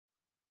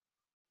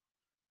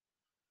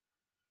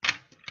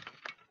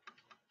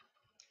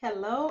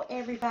Hello,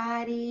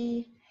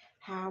 everybody.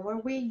 How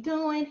are we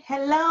doing?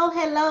 Hello,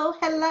 hello,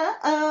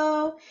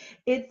 hello.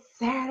 It's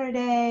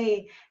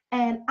Saturday,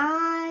 and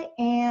I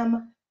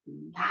am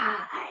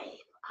live.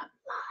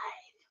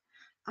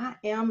 I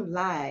am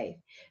live.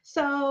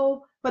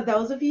 So, for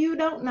those of you who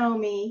don't know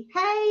me,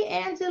 hey,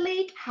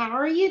 Angelique, how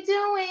are you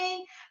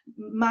doing?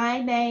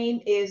 My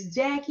name is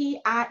Jackie.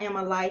 I am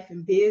a life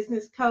and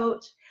business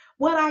coach.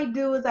 What I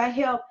do is I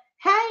help.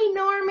 Hey,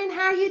 Norman,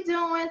 how you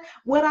doing?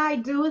 What I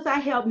do is I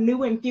help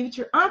new and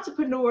future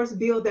entrepreneurs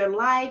build their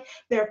life,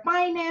 their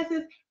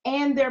finances,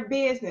 and their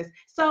business.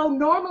 So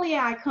normally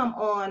I come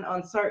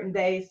on certain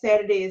days.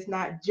 Saturday is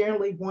not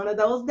generally one of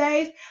those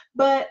days,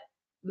 but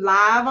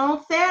live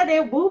on Saturday.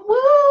 Woo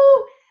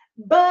woo!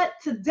 But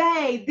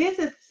today, this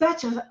is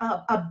such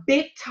a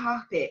big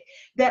topic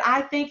that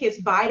I think is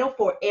vital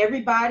for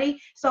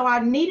everybody. So I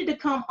needed to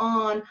come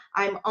on.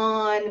 I'm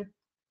on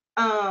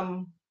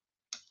um,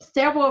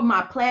 several of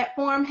my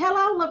platforms.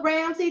 Hello, La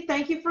Ramsey.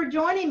 Thank you for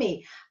joining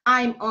me.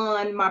 I'm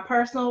on my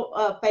personal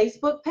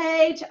Facebook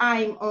page.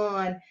 I'm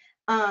on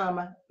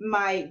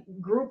my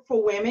group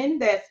for women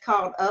that's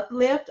called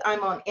Uplift.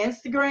 I'm on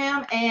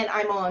Instagram and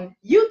I'm on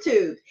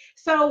YouTube.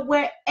 So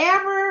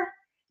wherever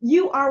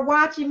you are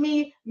watching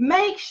me,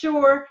 make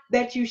sure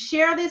that you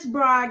share this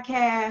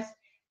broadcast.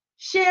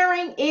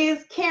 Sharing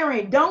is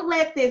caring. Don't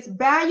let this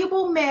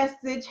valuable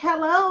message,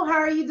 hello, how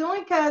are you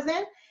doing,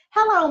 cousin?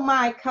 Hello,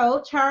 my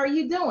coach, how are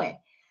you doing?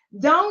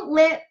 Don't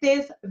let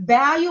this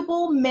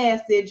valuable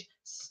message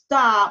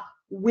stop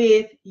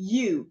with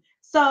you.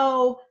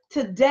 So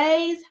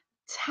today's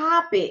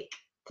topic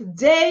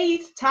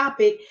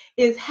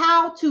is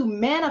how to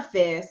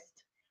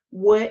manifest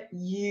what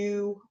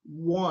you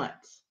want.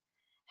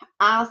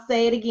 I'll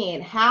say it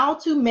again, how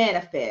to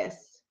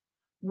manifest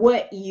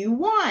what you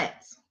want.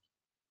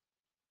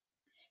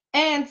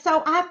 And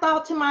so I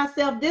thought to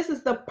myself, this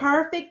is the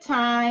perfect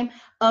time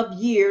of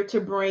year to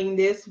bring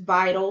this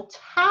vital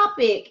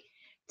topic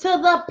to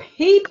the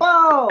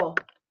people.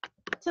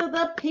 To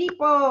the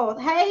people.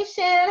 Hey,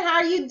 Shannon, how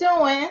are you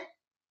doing?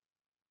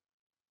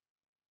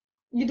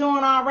 You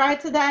doing all right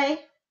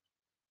today?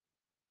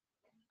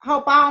 Hey,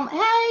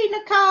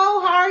 Nicole,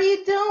 how are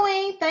you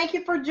doing? Thank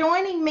you for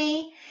joining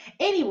me.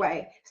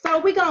 Anyway, so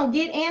we're going to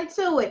get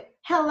into it.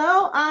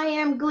 Hello, I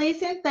am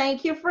Gleason.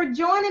 Thank you for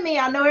joining me.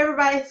 I know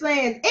everybody's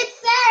saying,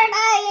 it's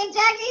Saturday and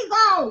Jackie's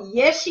on.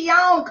 Yes, she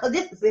on, because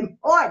this is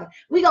important.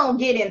 We're going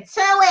to get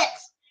into it.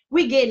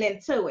 We're getting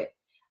into it.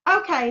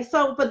 Okay,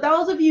 so for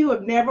those of you who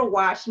have never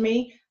watched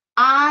me,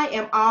 I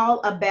am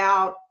all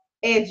about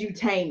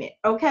edutainment,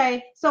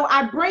 okay? So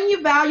I bring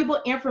you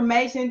valuable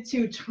information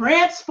to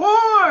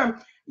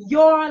transform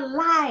your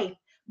life,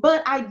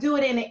 but I do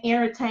it in an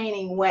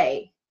entertaining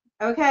way.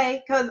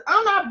 Okay, because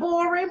I'm not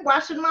boring. Why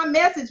should my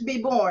message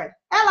be boring?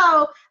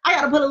 Hello, I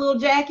gotta put a little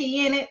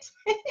Jackie in it.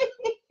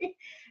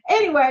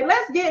 Anyway,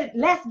 let's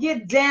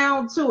get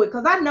down to it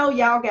because I know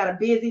y'all got a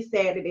busy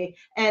Saturday,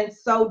 and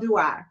so do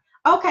I.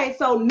 Okay,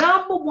 so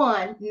number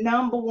one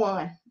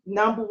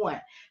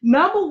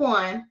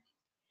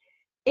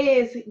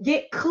is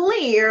get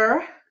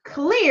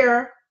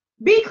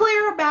be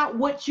clear about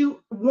what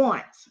you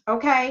want.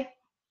 Okay,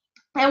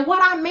 and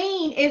what I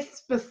mean is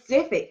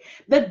specific,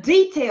 the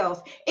details.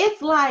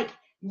 It's like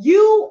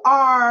you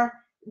are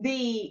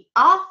the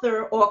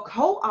author or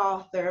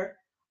co-author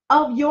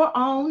of your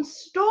own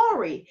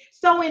story.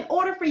 So in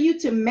order for you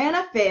to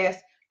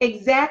manifest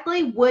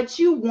exactly what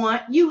you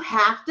want, you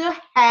have to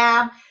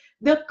have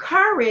the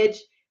courage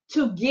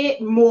to get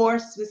more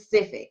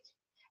specific.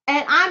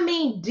 And I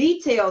mean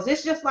details.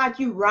 It's just like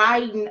you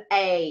writing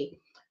a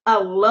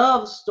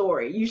love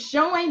story. You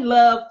showing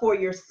love for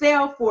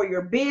yourself, for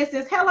your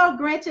business. Hello,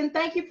 Gretchen.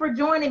 Thank you for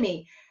joining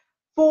me.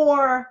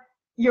 For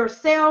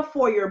yourself,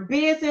 for your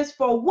business,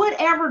 for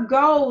whatever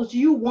goals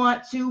you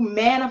want to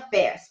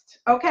manifest.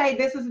 Okay,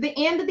 this is the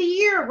end of the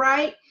year,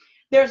 right?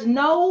 There's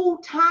no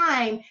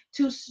time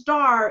to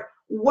start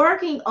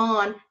working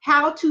on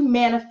how to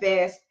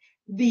manifest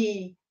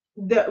the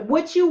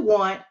what you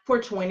want for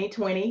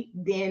 2020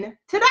 then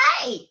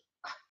today.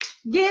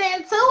 Get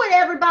into it,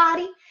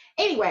 everybody.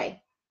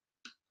 Anyway,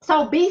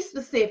 so be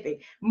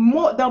specific.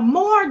 The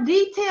more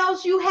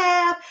details you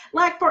have,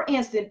 like for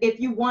instance, if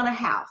you want a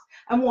house,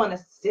 I want a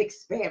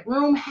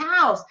 6-bedroom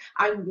house.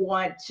 I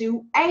want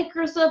 2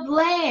 acres of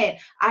land.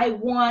 I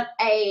want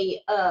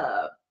a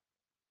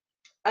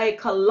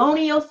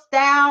colonial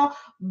style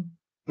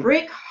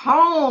brick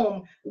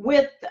home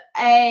with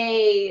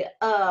a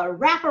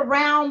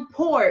wraparound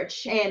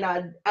porch and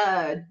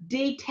a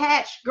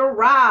detached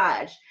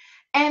garage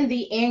and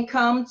the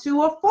income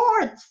to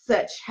afford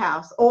such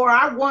house. Or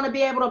I want to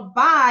be able to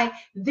buy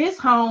this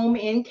home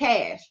in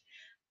cash.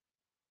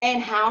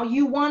 And how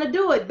you want to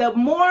do it. The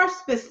more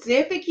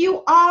specific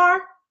you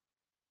are,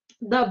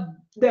 the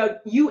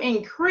you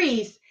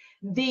increase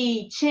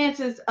the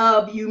chances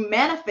of you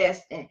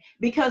manifesting,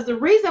 because the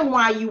reason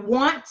why you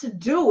want to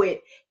do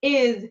it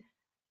is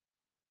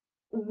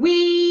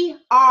we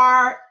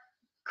are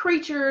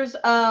creatures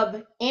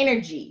of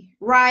energy,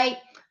 right?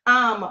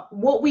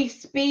 What we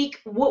speak,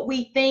 what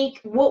we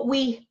think, what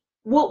we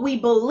what we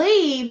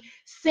believe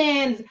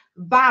sends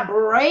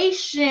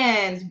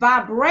vibrations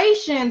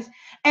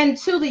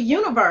into the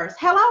universe.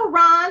 Hello,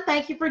 Ron.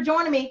 Thank you for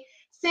joining me.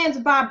 Sends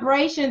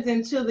vibrations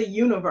into the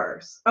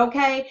universe.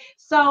 Okay.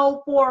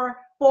 So for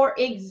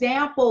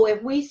example,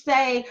 if we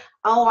say,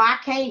 oh, I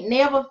can't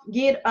never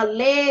get a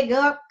leg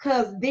up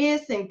because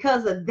this and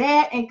because of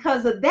that and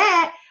because of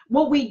that,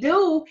 what we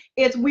do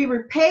is we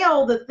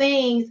repel the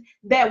things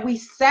that we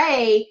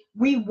say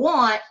we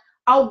want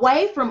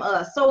away from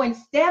us. So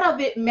instead of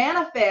it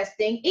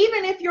manifesting,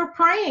 even if you're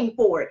praying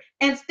for it,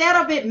 instead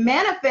of it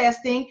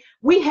manifesting,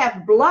 we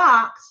have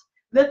blocked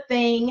the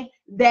thing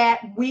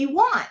that we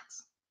want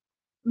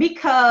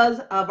because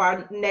of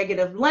our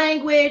negative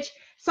language.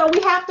 So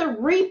we have to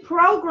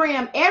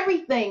reprogram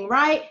everything,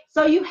 right?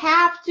 So you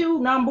have to,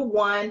 number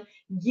one,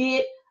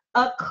 get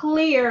a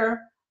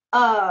clear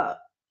on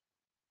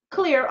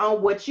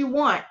what you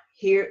want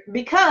here,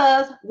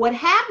 because what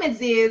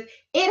happens is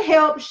it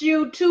helps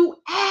you to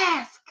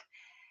ask.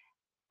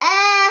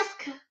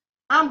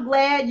 I'm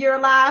glad you're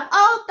alive.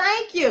 Oh,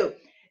 thank you.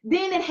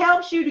 Then it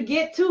helps you to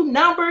get to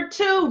number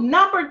two.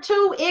 Number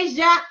two is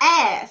your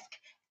ask.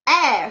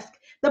 Ask.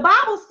 The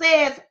Bible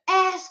says,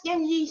 ask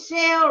and ye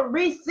shall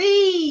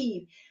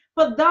receive.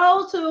 For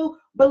those who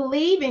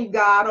believe in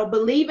God or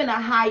believe in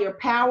a higher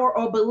power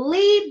or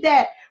believe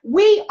that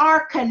we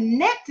are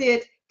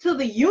connected to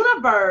the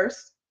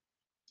universe,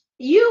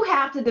 you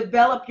have to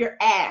develop your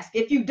ask.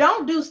 If you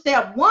don't do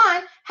step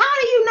one,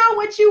 how do you know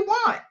what you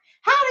want?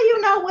 How do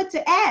you know what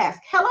to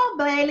ask? Hello,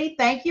 Bailey.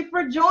 Thank you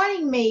for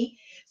joining me.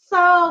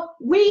 So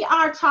we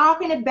are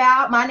talking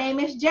about, my name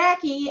is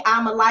Jackie.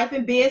 I'm a life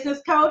and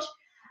business coach.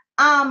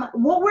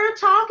 What we're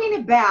talking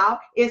about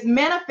is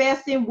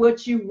manifesting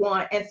what you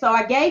want. And so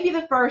I gave you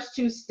the first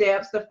two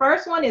steps. The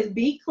first one is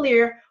be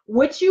clear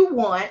what you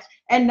want.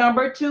 And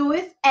number two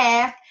is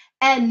ask.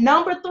 And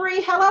number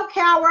three, hello,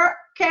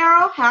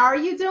 Carol, how are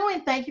you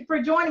doing? Thank you for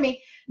joining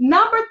me.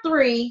 Number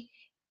three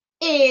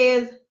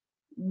is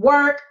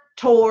work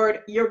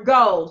toward your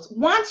goals.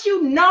 Once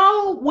you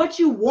know what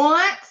you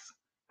want,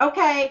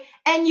 okay,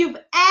 and you've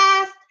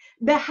asked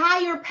the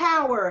higher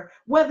power,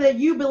 whether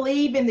you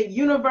believe in the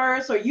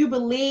universe or you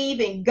believe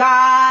in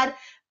God,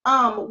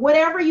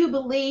 whatever you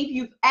believe,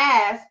 you've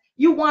asked,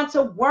 you want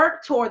to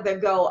work toward the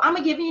goal. I'm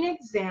going to give you an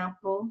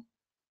example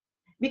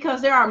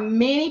because there are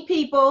many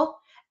people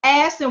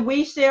ask and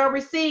we shall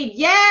receive.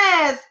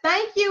 Yes,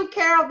 thank you,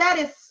 Carol. That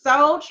is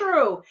so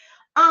true.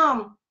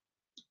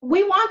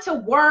 We want to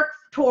work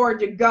toward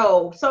the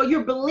goal. So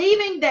you're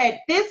believing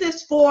that this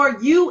is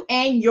for you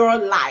and your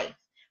life.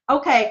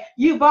 Okay,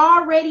 you've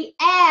already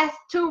asked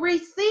to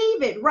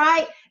receive it,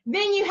 right?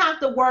 Then you have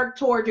to work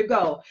toward your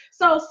goal.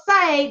 So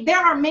say there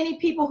are many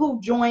people who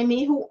join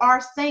me who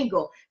are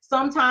single.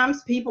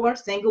 Sometimes people are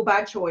single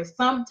by choice.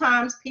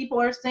 Sometimes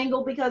people are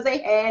single because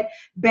they had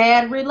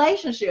bad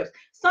relationships.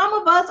 Some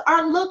of us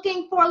are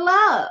looking for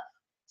love.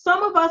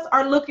 Some of us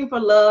are looking for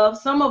love.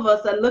 Some of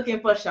us are looking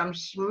for some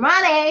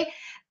money.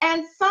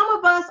 And some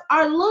of us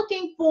are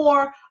looking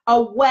for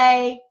a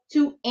way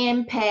to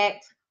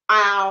impact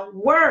our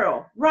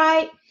world,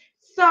 right?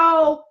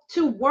 So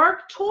to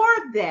work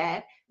toward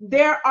that,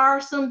 there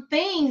are some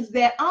things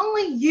that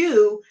only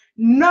you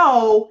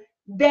know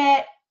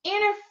that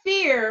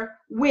interfere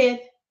with,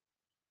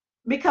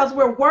 because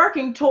we're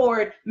working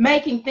toward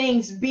making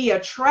things be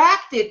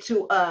attracted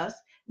to us,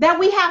 that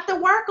we have to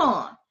work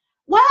on.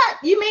 What?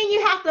 You mean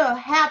you have to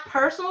have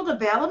personal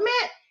development?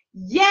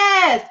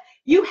 Yes,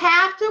 you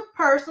have to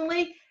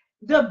personally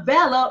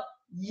develop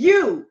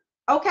you.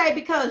 Okay,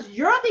 because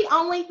you're the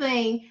only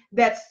thing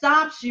that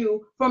stops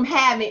you from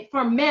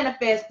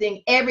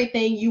manifesting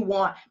everything you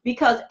want,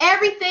 because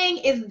everything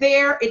is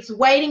there. It's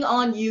waiting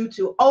on you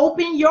to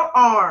open your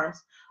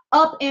arms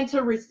up and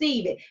to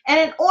receive it. And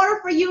in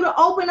order for you to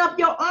open up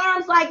your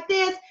arms like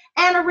this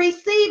and to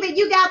receive it,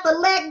 you got to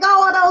let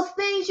go of those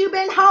things you've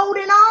been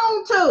holding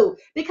on to,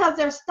 because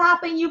they're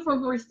stopping you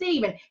from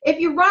receiving. If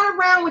you run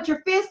around with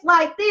your fist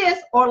like this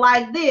or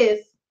like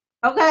this,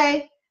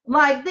 okay,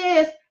 like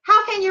this,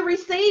 how can you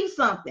receive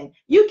something?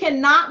 You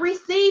cannot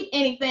receive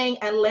anything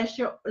unless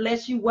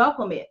you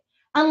welcome it,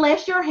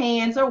 unless your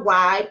hands are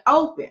wide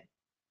open.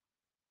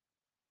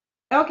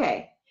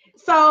 Okay,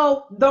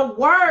 so the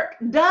work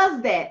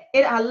does that.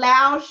 It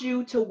allows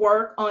you to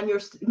work on your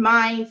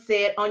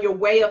mindset, on your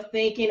way of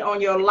thinking, on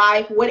your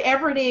life,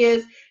 whatever it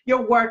is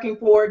you're working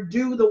for,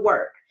 do the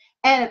work.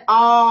 And it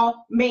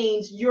all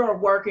means you're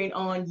working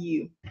on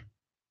you.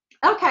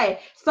 Okay,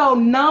 so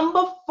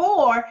number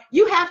 4,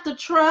 you have to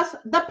trust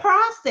the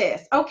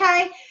process.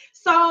 Okay,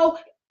 so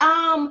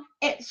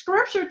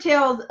scripture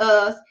tells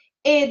us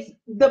it's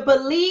the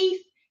belief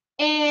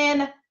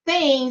in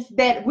things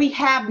that we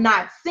have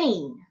not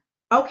seen.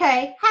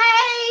 Okay,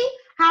 hey,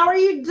 how are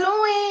you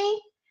doing?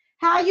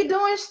 How are you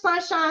doing,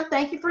 Sunshine?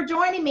 Thank you for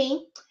joining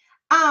me.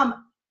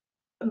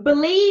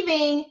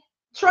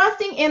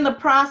 Trusting in the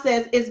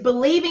process is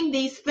believing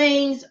these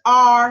things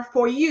are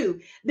for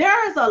you.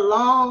 There is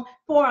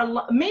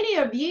many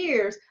of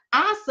years,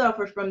 I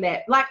suffered from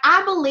that. Like,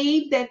 I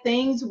believed that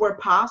things were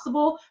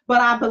possible,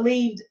 but I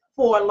believed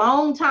for a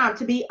long time,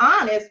 to be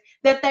honest,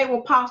 that they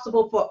were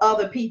possible for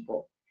other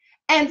people.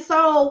 And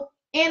so,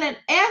 in an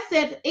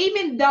essence,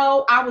 even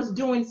though I was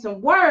doing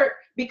some work,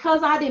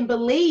 because I didn't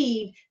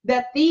believe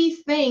that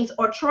these things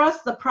or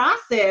trust the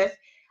process,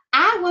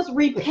 I was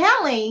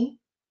repelling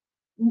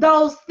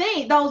those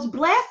things, those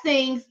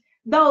blessings,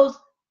 those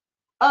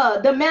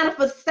the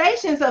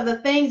manifestations of the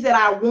things that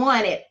I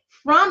wanted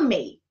from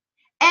me.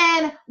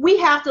 And we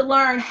have to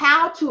learn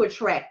how to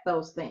attract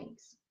those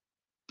things.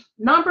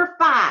 Number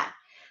five,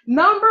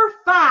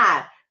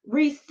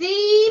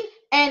 receive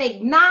and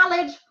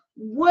acknowledge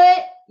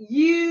what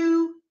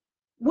you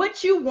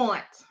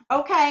want.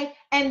 Okay.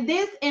 And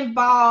this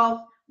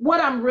involves,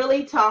 what I'm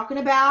really talking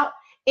about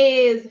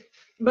is,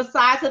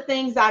 besides the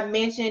things I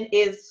mentioned,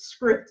 is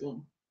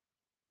scripting.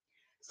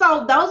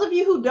 So those of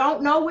you who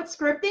don't know what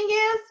scripting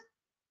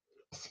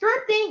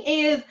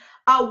is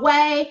a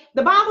way,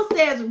 the Bible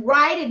says,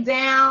 write it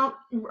down,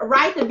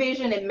 write the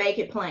vision and make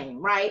it plain,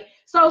 right?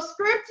 So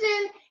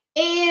scripting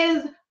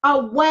is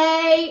a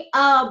way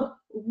of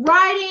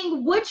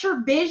writing what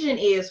your vision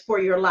is for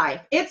your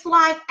life. It's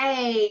like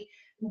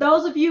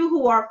those of you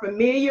who are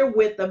familiar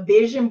with the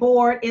vision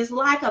board, it's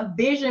like a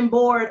vision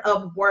board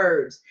of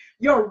words.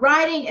 You're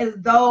writing as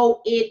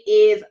though it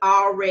is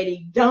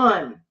already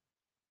done.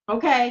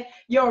 Okay,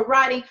 you're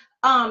writing,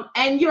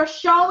 and you're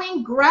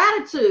showing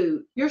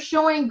gratitude. You're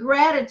showing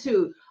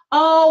gratitude.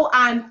 Oh,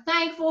 I'm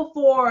thankful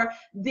for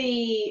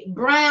the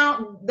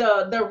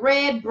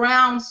red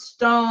brown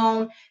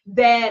stone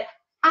that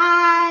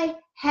I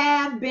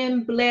have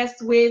been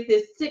blessed with.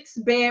 It's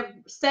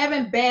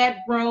 7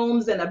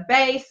 bedrooms and a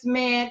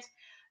basement,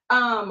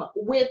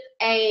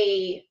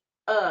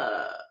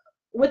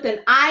 with an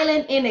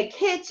island in a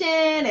kitchen.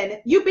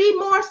 And you be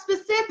more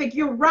specific,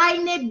 you're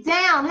writing it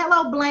down.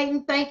 Hello,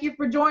 Blaine, thank you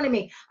for joining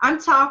me. I'm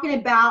talking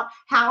about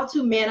how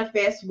to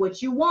manifest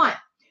what you want.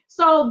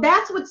 So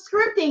that's what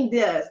scripting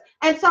does.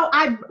 And so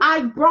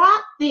I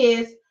brought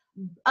this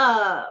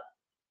and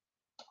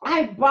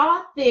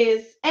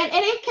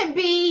it can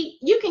be,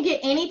 you can get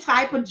any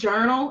type of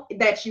journal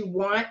that you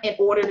want in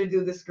order to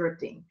do the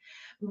scripting,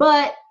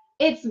 but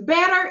it's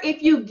better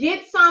if you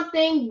get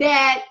something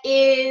that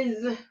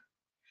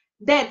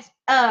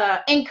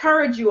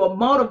encourage you or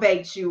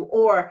motivates you,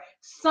 or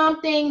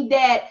something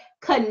that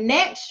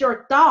connects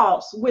your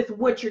thoughts with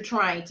what you're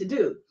trying to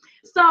do.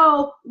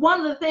 So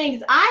one of the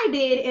things I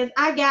did is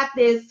I got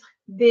this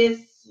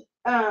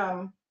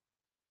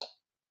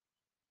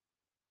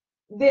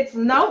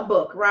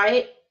notebook,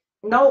 right?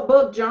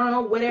 Notebook,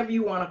 journal, whatever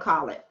you want to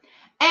call it.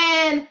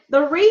 And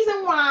the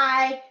reason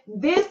why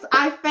this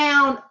I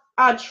found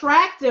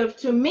attractive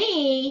to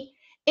me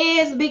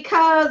is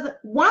because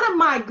one of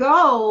my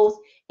goals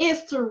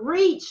is to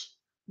reach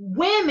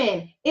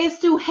women, is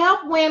to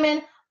help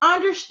women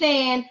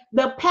understand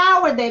the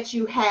power that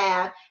you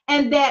have,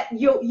 and that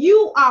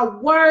you are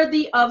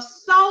worthy of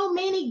so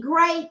many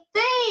great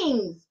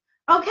things.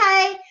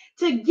 Okay,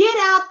 to get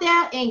out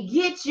there and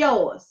get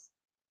yours.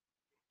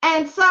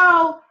 And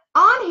so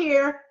on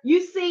here,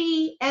 you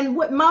see, and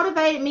what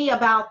motivated me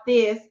about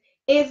this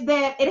is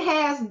that it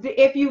has,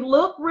 if you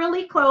look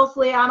really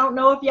closely, I don't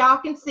know if y'all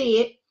can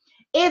see it,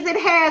 is it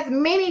has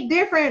many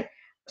different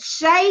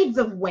shades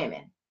of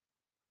women.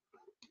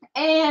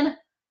 And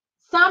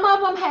some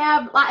of them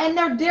have, and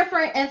they're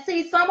different, and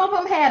see, some of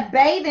them have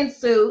bathing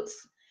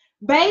suits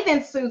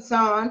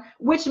on,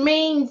 which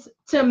means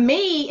to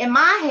me, in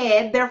my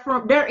head,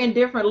 they're in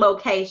different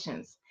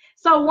locations.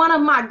 So one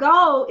of my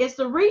goals is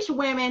to reach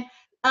women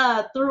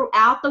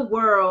throughout the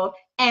world,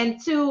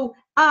 and to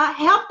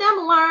help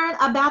them learn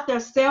about their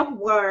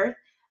self-worth,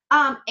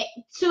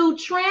 to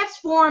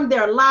transform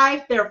their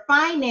life, their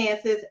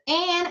finances,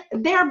 and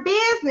their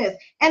business.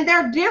 And there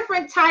are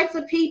different types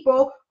of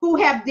people who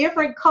have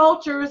different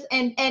cultures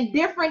and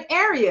different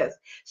areas.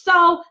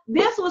 So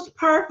this was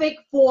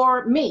perfect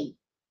for me.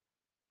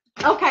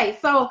 Okay,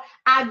 so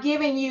I've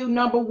given you,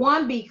 number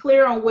 1, be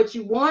clear on what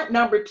you want.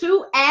 Number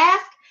 2,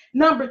 ask.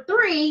 Number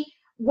 3,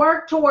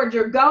 work toward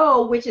your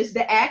goal, which is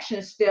the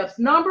action steps.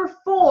 Number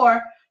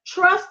 4,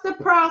 trust the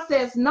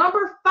process.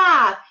 Number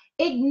 5,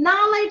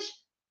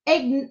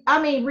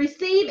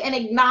 receive and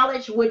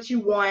acknowledge what you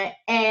want.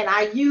 And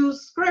I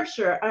use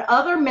scripture.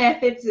 Other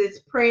methods is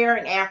prayer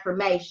and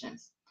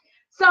affirmations.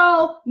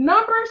 So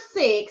number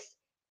 6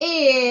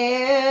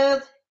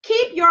 is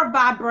keep your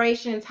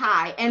vibrations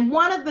high. And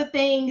one of the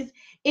things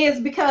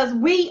is, because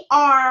we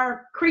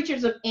are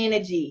creatures of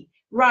energy,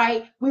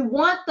 right? We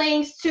want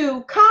things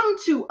to come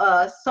to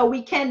us, so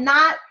we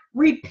cannot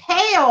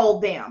repel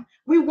them.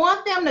 We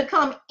want them to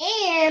come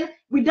in.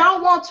 We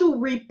don't want to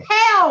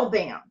repel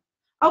them.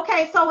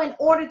 Okay, so in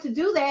order to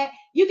do that,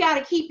 you got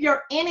to keep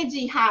your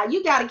energy high.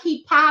 You got to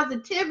keep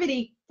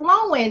positivity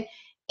flowing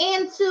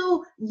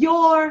into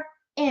your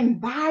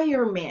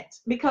environment,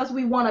 because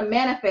we want to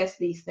manifest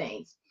these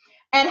things.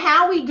 And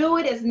how we do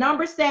it is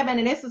number 7,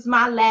 and this is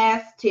my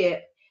last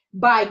tip,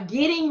 by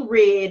getting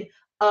rid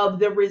of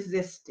the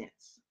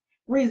resistance.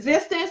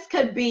 Resistance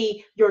could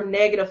be your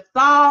negative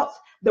thoughts,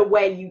 the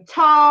way you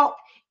talk.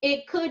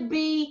 It could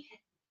be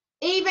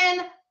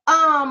even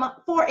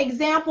For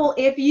example,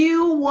 if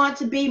you want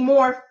to be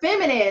more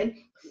feminine,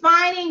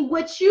 finding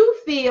what you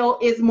feel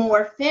is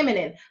more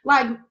feminine.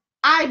 Like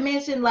I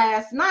mentioned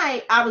last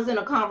night, I was in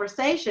a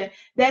conversation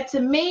that to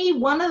me,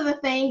 one of the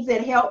things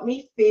that helped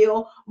me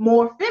feel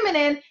more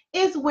feminine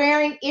is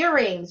wearing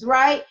earrings,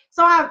 right?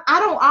 So I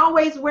don't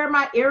always wear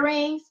my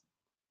earrings,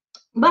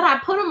 but I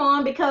put them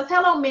on because,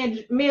 hello,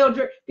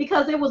 Mildred,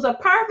 because it was a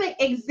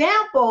perfect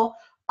example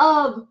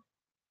of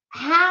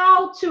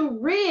how to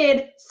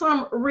rid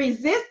some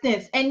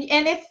resistance. And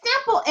it's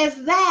simple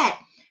as that.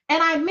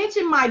 And I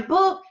mentioned my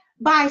book,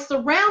 by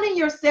surrounding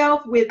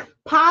yourself with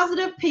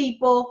positive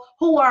people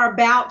who are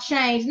about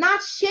change, not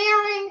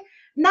sharing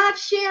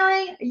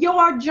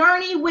your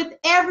journey with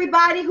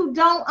everybody who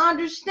don't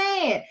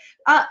understand.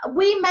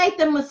 We make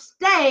the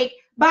mistake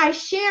by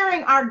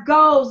sharing our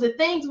goals, the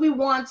things we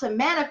want to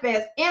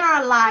manifest in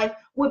our life,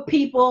 with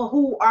people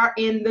who are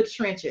in the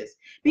trenches.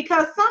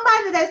 Because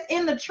somebody that's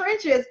in the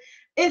trenches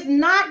is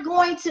not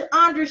going to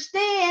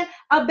understand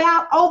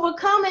about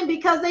overcoming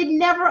because they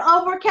never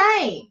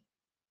overcame.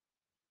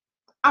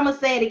 I'm going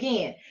to say it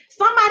again.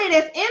 Somebody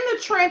that's in the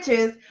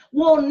trenches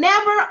will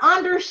never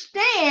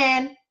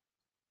understand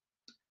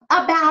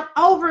about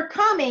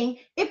overcoming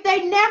if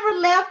they never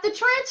left the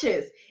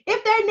trenches,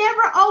 if they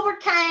never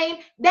overcame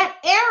that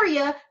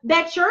area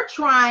that you're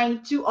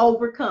trying to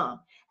overcome.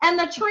 And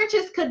the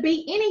trenches could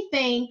be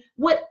anything,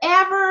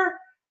 whatever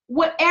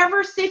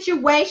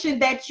situation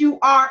that you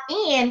are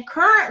in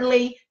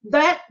currently.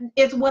 That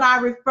is what I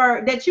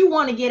refer, that you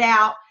want to get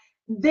out.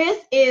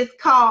 This is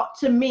called,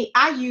 to me,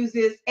 I use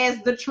this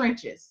as the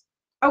trenches.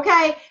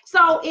 Okay,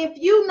 so if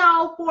you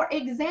know, for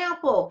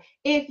example,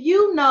 if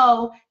you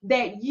know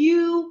that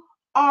you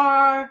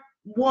are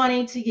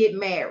wanting to get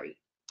married,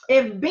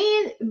 if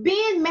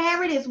being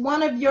married is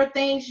one of your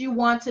things you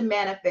want to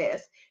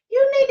manifest,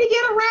 you need to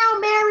get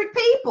around married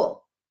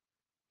people.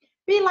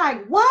 Be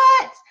like,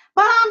 what?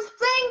 But I'm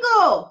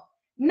single.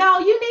 No,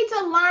 you need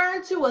to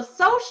learn to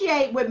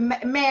associate with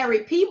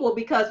married people,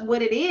 because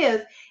what it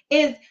is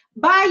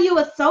by you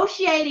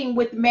associating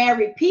with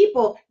married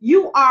people,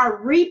 you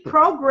are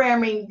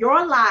reprogramming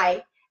your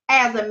life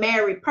as a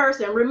married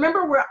person.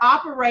 Remember, we're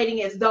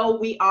operating as though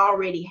we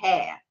already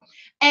have.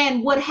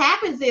 And what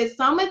happens is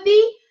some of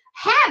the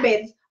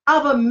habits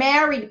of a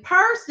married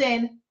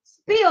person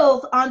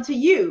spills onto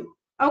you.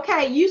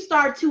 Okay, you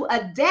start to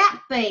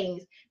adapt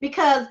things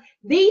because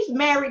these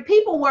married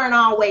people weren't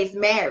always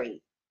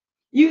married.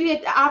 You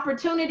get the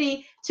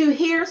opportunity to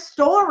hear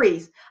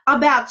stories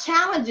about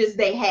challenges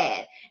they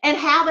had and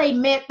how they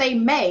met their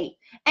mate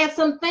and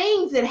some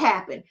things that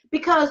happened,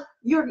 because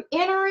you're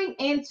entering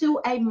into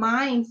a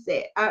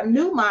mindset, a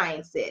new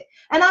mindset.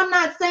 And I'm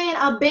not saying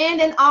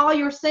abandon all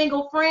your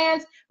single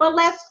friends, but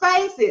let's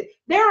face it,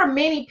 there are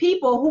many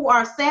people who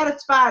are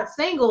satisfied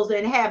singles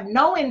and have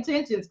no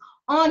intentions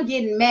on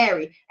getting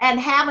married and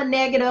have a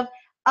negative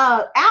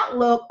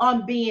outlook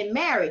on being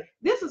married.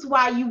 This is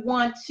why you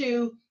want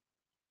to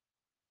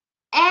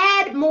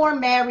add more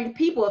married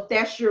people, if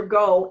that's your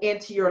goal,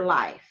 into your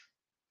life.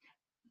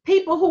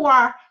 People who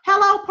are,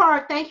 hello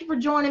Park, thank you for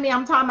joining me.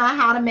 I'm talking about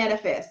how to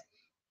manifest.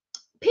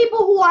 People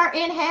who are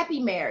in happy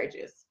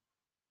marriages.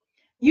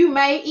 You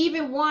may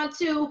even want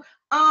to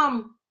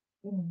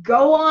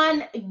go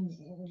on,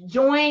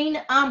 join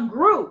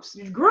groups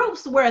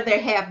where they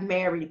have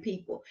married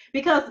people,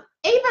 because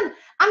even,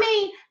 I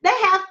mean, they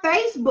have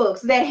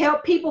Facebooks that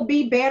help people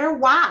be better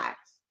wives.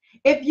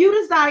 If you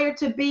desire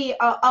to be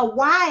a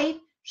wife,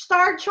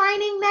 start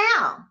training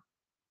now,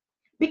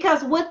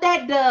 because what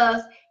that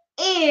does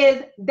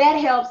is that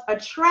helps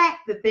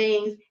attract the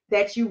things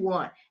that you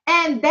want.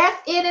 And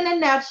that's it in a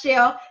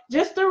nutshell.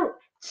 Just to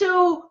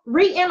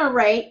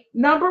reiterate,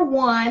 number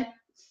one,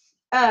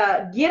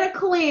 get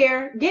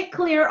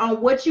clear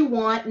on what you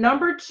want.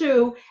 Number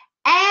two,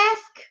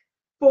 ask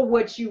for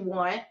what you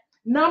want.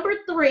 Number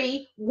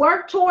three,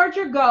 work towards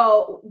your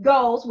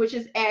goals, which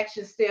is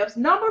action steps.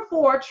 Number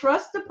four,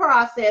 trust the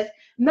process.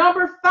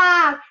 Number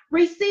five,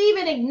 receive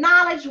and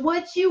acknowledge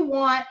what you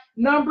want.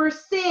 Number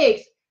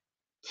six,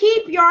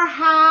 keep your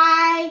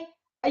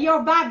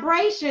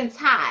vibrations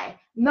high.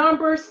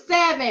 Number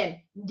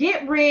seven,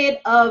 get rid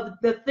of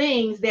the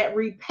things that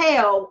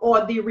repel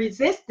or the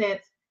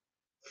resistance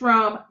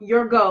from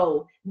your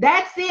goal.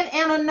 That's it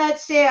in a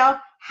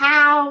nutshell,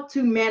 how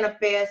to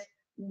manifest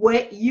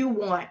what you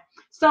want.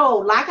 So,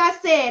 like I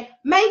said,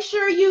 make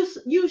sure you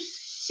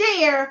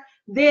share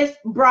this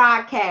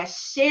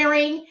broadcast.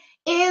 Sharing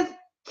is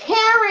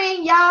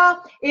caring,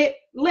 y'all.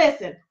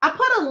 Listen, I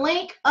put a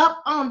link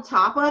up on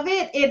top of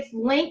it. It's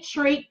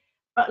Linktree/Route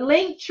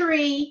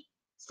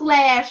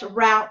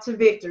to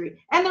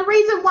Victory. And the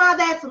reason why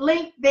that's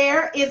linked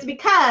there is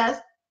because,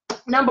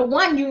 number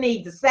one, you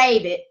need to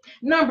save it.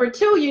 Number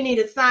two, you need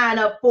to sign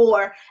up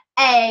for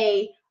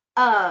a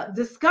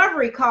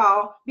discovery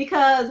call,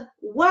 because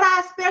what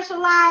I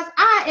specialize,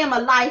 I am a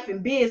life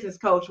and business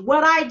coach.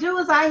 What I do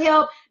is I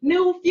help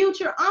new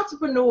future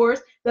entrepreneurs.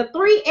 The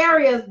three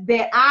areas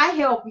that I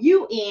help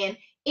you in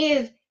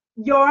is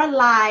your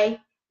life,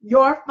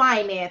 your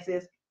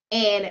finances,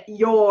 in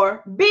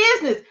your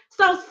business.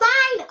 So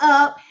sign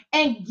up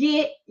and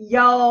get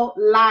your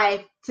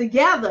life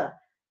together.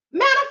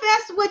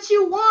 Manifest what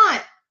you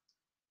want.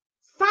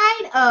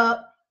 Sign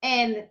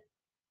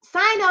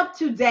up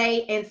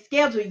today and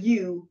schedule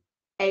you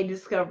a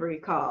discovery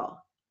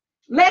call.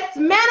 Let's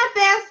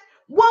manifest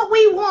what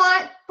we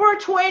want for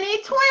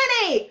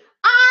 2020.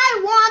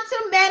 I want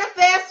to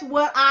manifest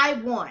what I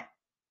want.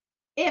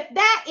 If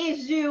that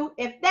is you,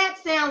 if that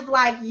sounds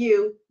like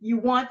you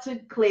want to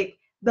click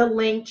the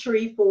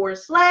linktree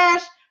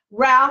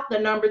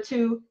 /Ralph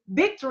 2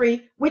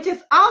 Victory, which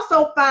is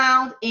also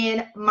found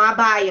in my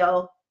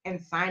bio, and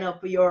sign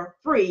up for your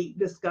free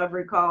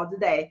discovery call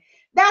today.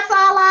 That's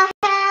all I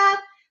have.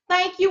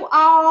 Thank you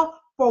all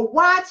for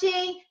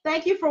watching.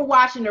 Thank you for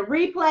watching the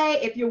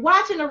replay. If you're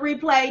watching the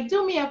replay,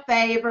 do me a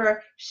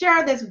favor,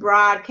 share this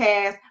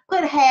broadcast,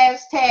 put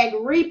hashtag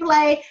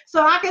replay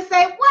so I can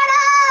say, what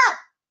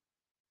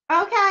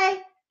up?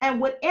 Okay?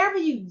 And whatever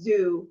you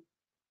do,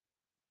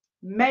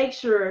 make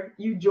sure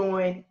you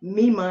join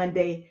me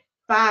Monday,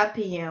 5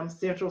 p.m.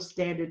 Central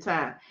Standard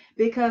Time,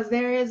 because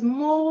there is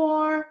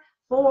more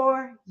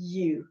for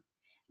you.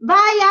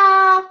 Bye,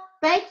 y'all.